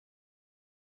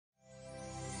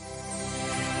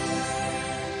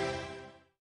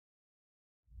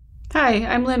Hi,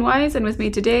 I'm Lynn Wise, and with me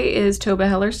today is Toba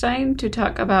Hellerstein to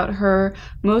talk about her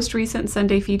most recent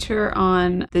Sunday feature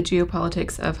on the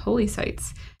geopolitics of holy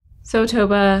sites. So,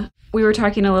 Toba, we were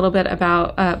talking a little bit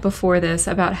about before this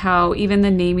about how even the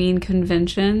naming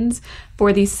conventions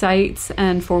for these sites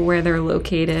and for where they're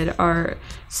located are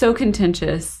so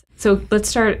contentious. So let's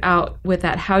start out with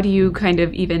that. How do you kind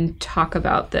of even talk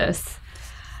about this?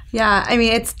 Yeah, I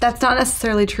mean, that's not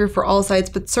necessarily true for all sites,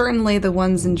 but certainly the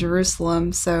ones in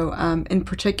Jerusalem. So in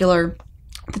particular,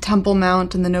 the Temple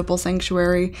Mount and the Noble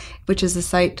Sanctuary, which is a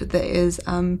site that is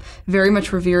very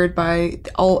much revered by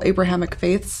all Abrahamic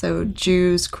faiths, so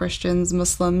Jews, Christians,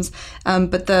 Muslims.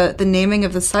 But the naming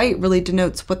of the site really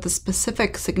denotes what the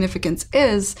specific significance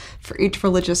is for each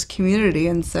religious community.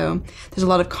 And so there's a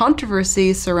lot of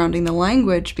controversy surrounding the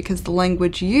language because the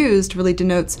language used really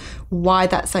denotes why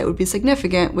that site would be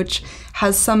significant, which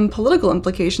has some political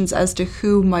implications as to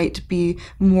who might be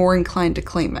more inclined to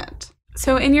claim it.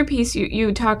 So in your piece,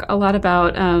 you talk a lot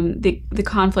about the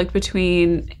conflict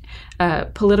between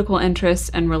political interests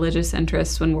and religious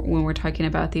interests when we're talking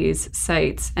about these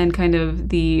sites, and kind of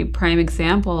the prime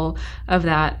example of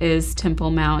that is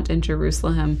Temple Mount in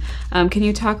Jerusalem. Can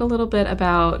you talk a little bit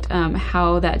about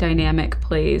how that dynamic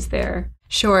plays there?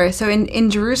 Sure. So in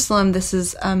Jerusalem, this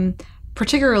is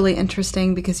particularly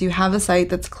interesting because you have a site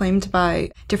that's claimed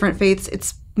by different faiths.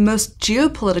 It's most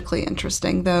geopolitically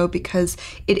interesting, though, because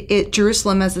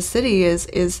Jerusalem as a city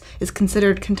is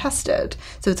considered contested.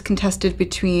 So it's contested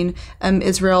between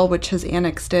Israel, which has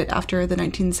annexed it after the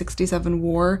 1967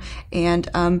 war, and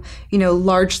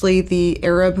largely the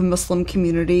Arab Muslim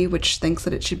community, which thinks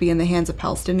that it should be in the hands of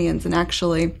Palestinians, and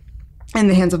actually in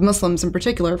the hands of Muslims in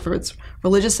particular for its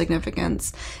religious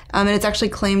significance. And it's actually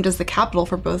claimed as the capital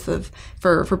for both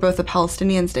a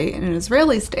Palestinian state and an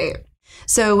Israeli state.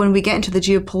 So when we get into the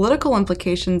geopolitical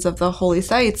implications of the holy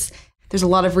sites, there's a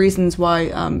lot of reasons why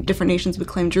different nations would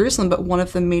claim Jerusalem, but one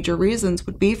of the major reasons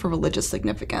would be for religious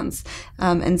significance.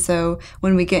 And so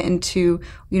when we get into,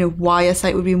 why a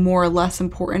site would be more or less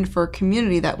important for a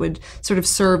community, that would sort of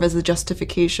serve as a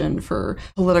justification for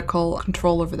political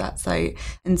control over that site.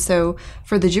 And so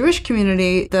for the Jewish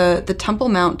community, the Temple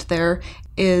Mount there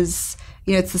is,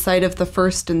 it's the site of the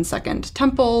first and second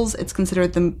temples. It's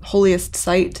considered the holiest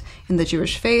site in the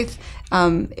Jewish faith.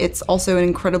 It's also an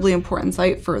incredibly important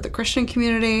site for the Christian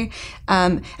community,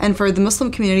 and for the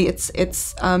Muslim community,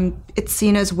 it's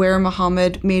seen as where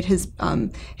Muhammad made his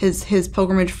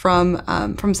pilgrimage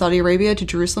from Saudi Arabia to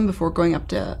Jerusalem before going up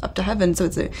to heaven. So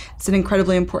it's an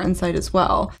incredibly important site as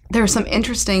well. There are some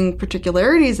interesting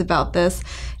particularities about this,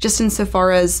 just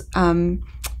insofar as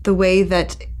the way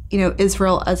that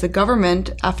Israel as a government,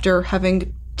 after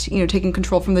having taken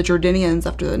control from the Jordanians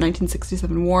after the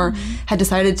 1967 war, had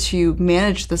decided to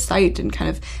manage the site and kind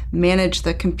of manage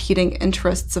the competing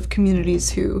interests of communities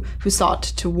who sought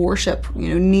to worship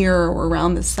near or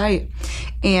around the site.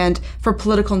 And for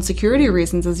political and security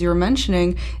reasons, as you were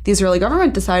mentioning, the Israeli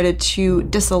government decided to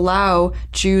disallow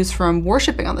Jews from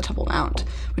worshiping on the Temple Mount,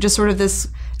 which is sort of this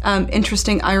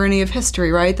interesting irony of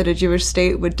history, right? That a Jewish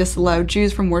state would disallow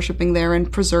Jews from worshiping there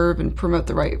and preserve and promote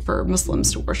the right for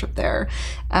Muslims to worship there.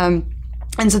 And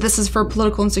so this is for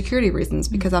political and security reasons,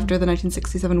 because after the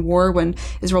 1967 war, when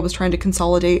Israel was trying to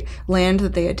consolidate land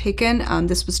that they had taken,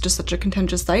 this was just such a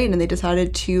contentious site, and they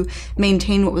decided to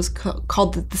maintain what was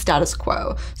called the status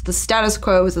quo. So the status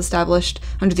quo was established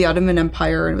under the Ottoman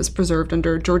Empire and was preserved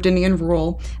under Jordanian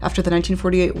rule after the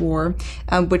 1948 war,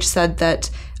 which said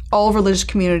that all religious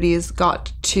communities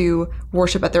got to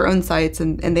worship at their own sites,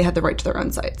 and they had the right to their own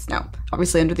sites. Now,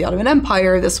 obviously under the Ottoman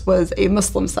Empire, this was a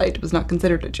Muslim site. It was not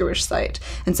considered a Jewish site.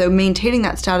 And so maintaining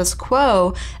that status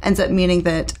quo ends up meaning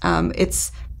that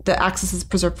the access is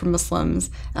preserved for Muslims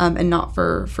and not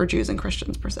for Jews and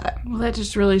Christians per se. Well, that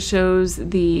just really shows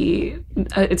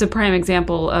it's a prime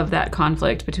example of that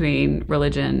conflict between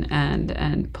religion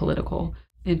and political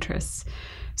interests.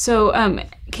 So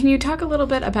can you talk a little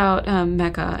bit about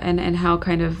Mecca and how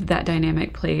kind of that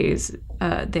dynamic plays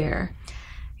there?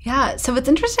 Yeah, so what's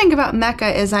interesting about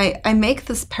Mecca is I make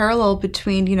this parallel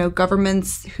between,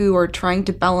 governments who are trying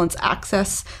to balance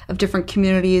access of different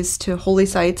communities to holy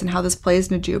sites and how this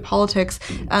plays into geopolitics.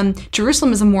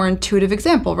 Jerusalem is a more intuitive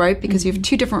example, right? Because you have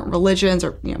two different religions,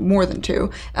 or more than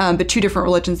two, but two different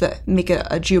religions that make it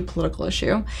a geopolitical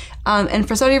issue. And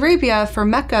for Saudi Arabia, for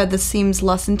Mecca, this seems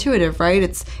less intuitive, right?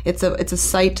 It's a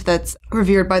site that's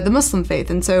revered by the Muslim faith.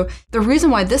 And so the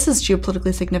reason why this is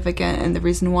geopolitically significant, and the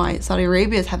reason why Saudi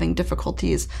Arabia is having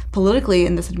difficulties politically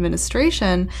in this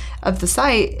administration of the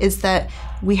site, is that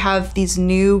we have these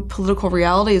new political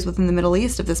realities within the Middle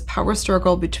East of this power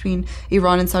struggle between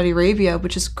Iran and Saudi Arabia,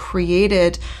 which has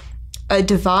created a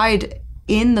divide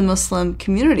in the Muslim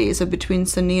community, so between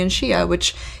Sunni and Shia,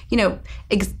 which,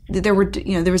 there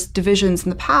was divisions in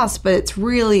the past, but it's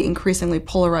really increasingly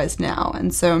polarized now.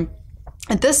 And so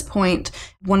at this point,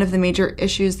 one of the major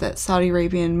issues that Saudi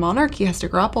Arabian monarchy has to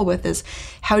grapple with is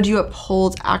how do you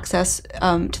uphold access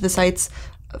to the sites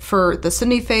for the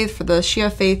Sunni faith, for the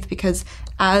Shia faith, because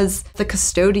as the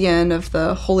custodian of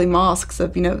the holy mosques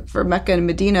of, for Mecca and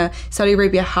Medina, Saudi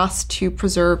Arabia has to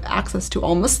preserve access to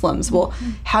all Muslims. Well,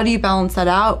 how do you balance that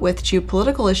out with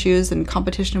geopolitical issues and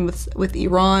competition with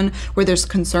Iran, where there's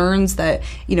concerns that,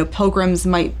 pilgrims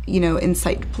might,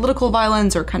 incite political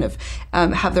violence or kind of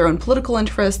have their own political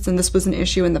interests? And this was an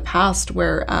issue in the past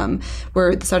where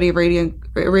the Saudi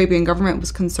Arabian government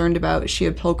was concerned about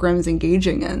Shia pilgrims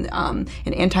engaging in an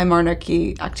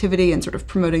anti-monarchy activity and sort of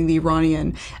promoting the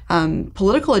Iranian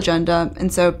political agenda.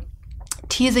 And so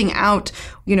teasing out,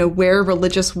 where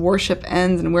religious worship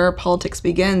ends and where politics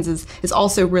begins is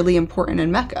also really important in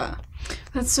Mecca.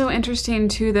 That's so interesting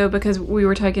too, though, because we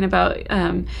were talking about,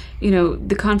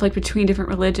 the conflict between different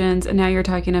religions, and now you're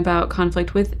talking about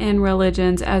conflict within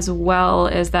religions as well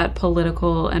as that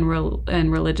political and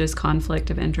religious conflict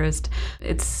of interest.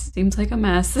 It seems like a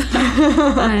mess,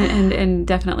 and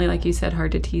definitely, like you said,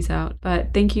 hard to tease out.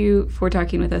 But thank you for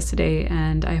talking with us today,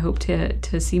 and I hope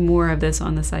to see more of this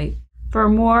on the site. For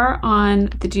more on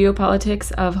the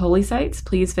geopolitics of holy sites,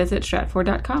 please visit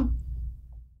stratfor.com.